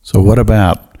So what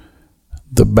about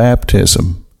the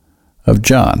baptism of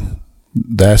John?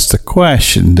 That's the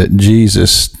question that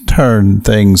Jesus turned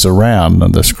things around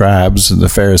on the scribes and the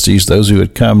Pharisees, those who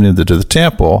had come into the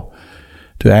temple,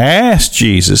 to ask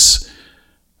Jesus,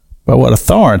 by what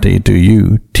authority do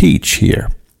you teach here?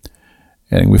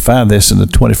 And we find this in the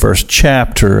 21st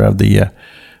chapter of the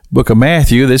book of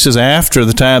Matthew. This is after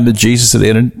the time that Jesus had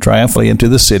entered triumphantly into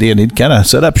the city, and he'd kind of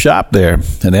set up shop there.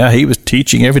 And now he was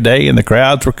teaching every day, and the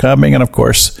crowds were coming. And of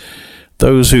course,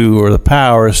 those who were the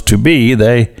powers to be,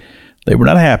 they were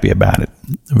not happy about it,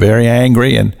 very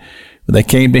angry. And they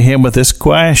came to him with this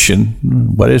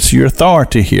question, what is your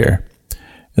authority here?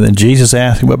 And then Jesus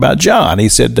asked him about John. He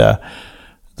said, the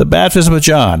baptism of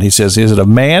John, he says, is it of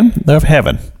man or of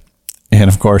heaven? And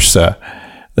of course,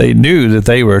 they knew that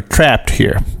they were trapped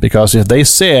here, because if they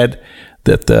said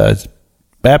that the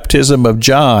baptism of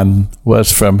John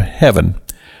was from heaven,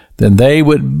 then they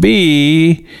would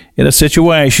be in a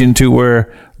situation to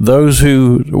where those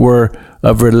who were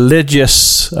of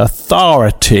religious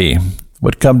authority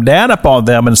would come down upon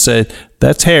them and say,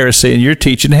 that's heresy and you're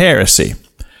teaching heresy.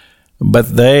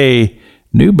 But they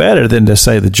knew better than to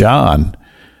say that John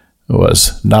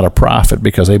was not a prophet,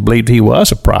 because they believed he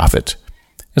was a prophet.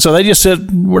 And so they just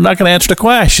said, we're not going to answer the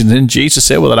question. And Jesus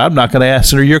said, well, then I'm not going to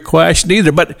answer your question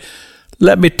either, but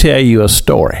let me tell you a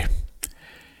story. And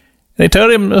they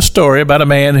told him a story about a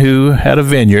man who had a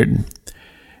vineyard.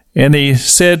 And he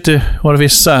said to one of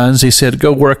his sons, he said,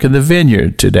 go work in the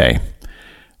vineyard today.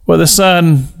 Well, the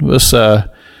son was kind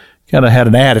of had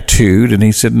an attitude, and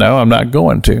he said, no, I'm not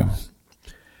going to.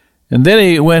 And then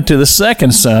he went to the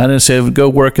second son and said, go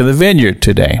work in the vineyard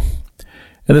today.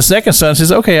 And the second son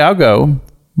says, okay, I'll go.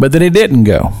 But then he didn't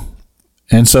go.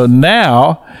 And so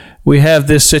now we have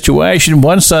this situation.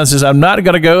 One son says, I'm not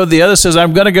going to go. The other says,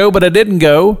 I'm going to go, but I didn't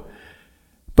go.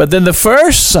 But then the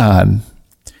first son,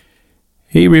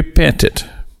 he repented,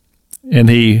 and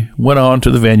he went on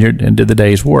to the vineyard and did the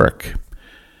day's work.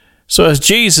 So as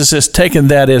Jesus has taken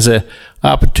that as an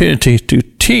opportunity to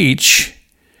teach,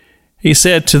 he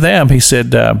said to them, he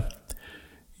said,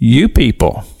 you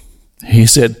people, he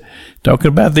said, talking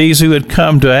about these who had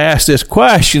come to ask this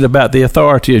question about the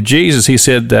authority of Jesus, he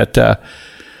said that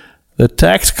the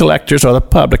tax collectors or the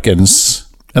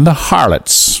publicans and the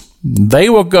harlots, they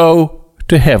will go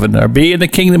to heaven or be in the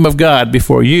kingdom of God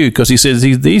before you, because he says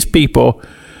these people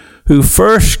who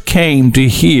first came to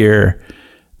hear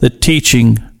the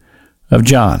teaching of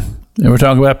John. And we're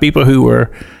talking about people who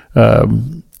were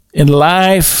in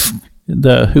life,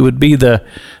 who would be the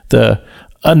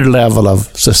underlevel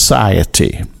of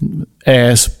society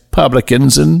as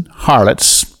publicans and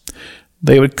harlots.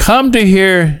 They would come to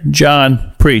hear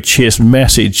John preach his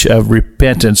message of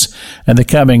repentance and the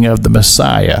coming of the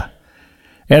Messiah.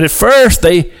 And at first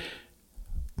they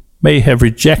may have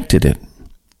rejected it,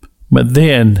 but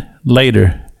then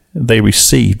later they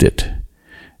received it.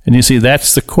 And you see,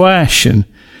 that's the question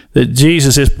that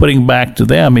Jesus is putting back to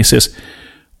them. He says,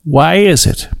 why is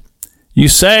it you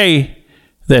say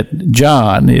that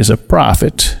John is a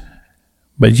prophet,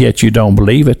 but yet you don't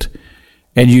believe it,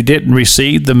 and you didn't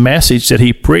receive the message that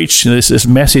he preached, this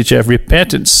message of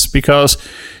repentance, because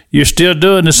you're still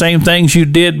doing the same things you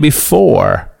did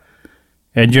before,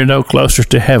 and you're no closer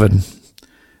to heaven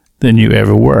than you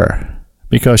ever were.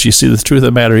 Because you see, the truth of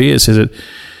the matter is that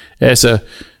as a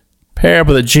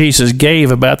parable that Jesus gave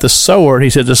about the sower, he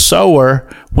said the sower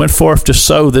went forth to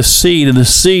sow the seed, and the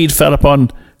seed fell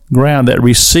upon ground that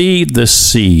received the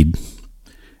seed,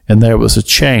 and there was a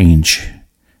change.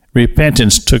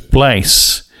 Repentance took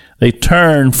place. They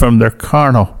turned from their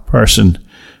carnal person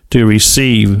to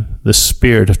receive the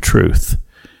Spirit of truth.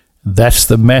 That's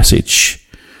the message,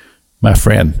 my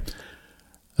friend,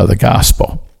 of the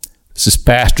gospel. This is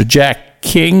Pastor Jack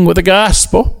King with the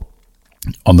gospel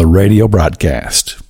on the radio broadcast.